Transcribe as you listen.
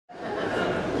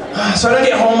So I don't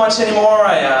get home much anymore.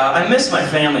 I miss my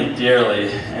family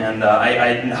dearly, and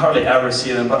I hardly ever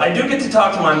see them. But I do get to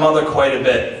talk to my mother quite a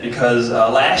bit, because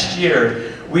last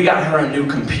year we got her a new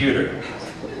computer.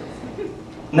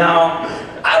 Now,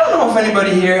 I don't know if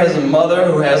anybody here has a mother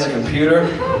who has a computer.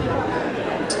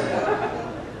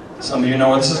 Some of you know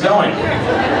where this is going.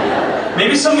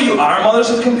 Maybe some of you are mothers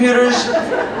with computers.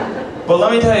 But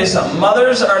let me tell you something.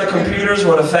 Mothers are to computers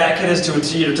what a fat kid is to a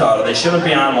teeter-totter. They shouldn't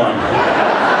be on one.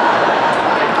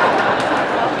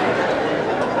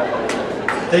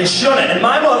 They shouldn't. And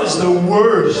my mother's the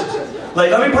worst.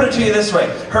 Like, let me put it to you this way.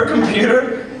 Her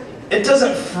computer, it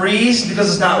doesn't freeze because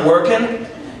it's not working.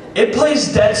 It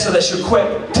plays dead so that she'll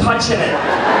quit touching it.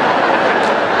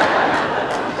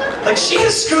 Like, she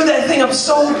has screwed that thing up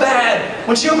so bad.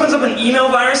 When she opens up an email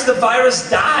virus, the virus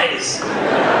dies.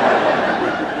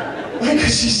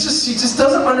 Because she just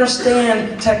doesn't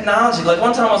understand technology. Like,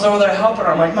 one time I was over there helping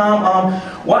her. I'm like, Mom,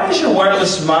 why is your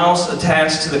wireless mouse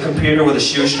attached to the computer with a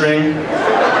shoestring?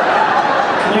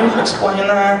 Can you explain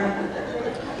that?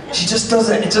 She just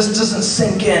doesn't, it just doesn't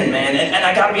sink in, man. And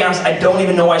I gotta be honest, I don't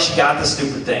even know why she got this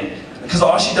stupid thing. Because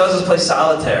all she does is play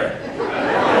solitaire.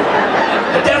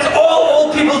 Like, that's all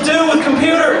old people do with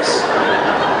computers.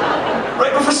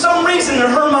 Right, but for some reason in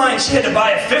her mind, she had to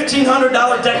buy a $1,500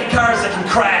 deck of cards that can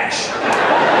crash.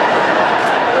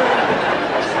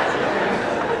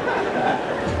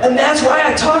 And that's why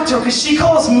I talk to her, because she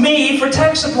calls me for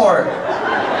tech support.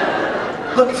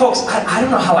 Look, folks, I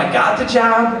don't know how I got the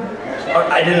job. Or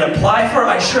I didn't apply for it.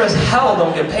 I sure as hell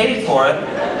don't get paid for it.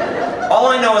 All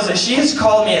I know is that she has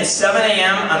called me at 7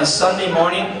 a.m. on a Sunday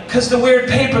morning because the weird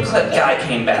paperclip guy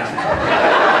came back.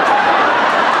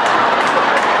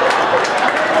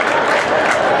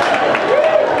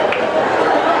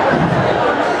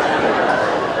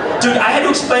 Dude, I had to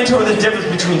explain to her the difference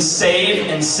between save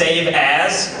and save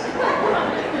as.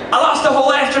 I lost the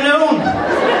whole afternoon.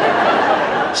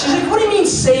 She's like, what do you mean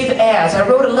save as? I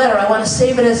wrote a letter, I want to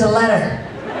save it as a letter.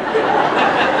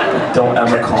 Don't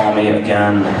ever call me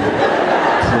again,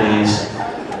 please.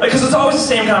 Because it's always the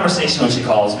same conversation when she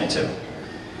calls me too.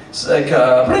 It's like,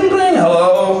 bling bling,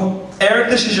 hello. Eric,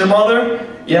 this is your mother?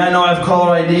 Yeah, I know, I have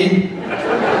caller ID.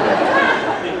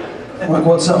 I'm like,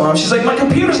 what's up, Mom? She's like, my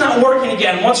computer's not working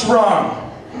again, what's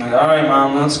wrong? I'm like, all right,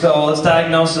 Mom, let's go. Let's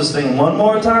diagnose this thing one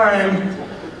more time.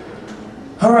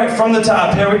 All right, from the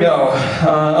top, here we go.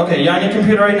 Okay, you on your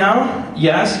computer right now?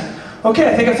 Yes? Okay,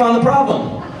 I think I found the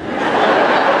problem.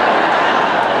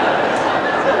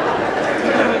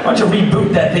 Why don't you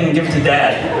reboot that thing and give it to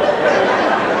Dad?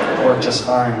 It'll work just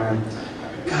fine, man.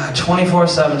 God,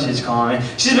 24/7 she's calling me.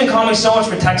 She's been calling me so much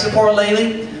for tech support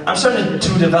lately, I'm starting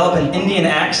to develop an Indian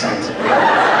accent.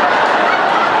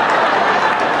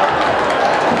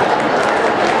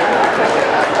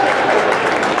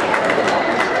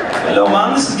 Hello,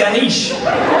 Mom, this is Ganesh.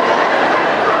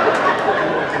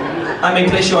 I may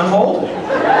place you on hold.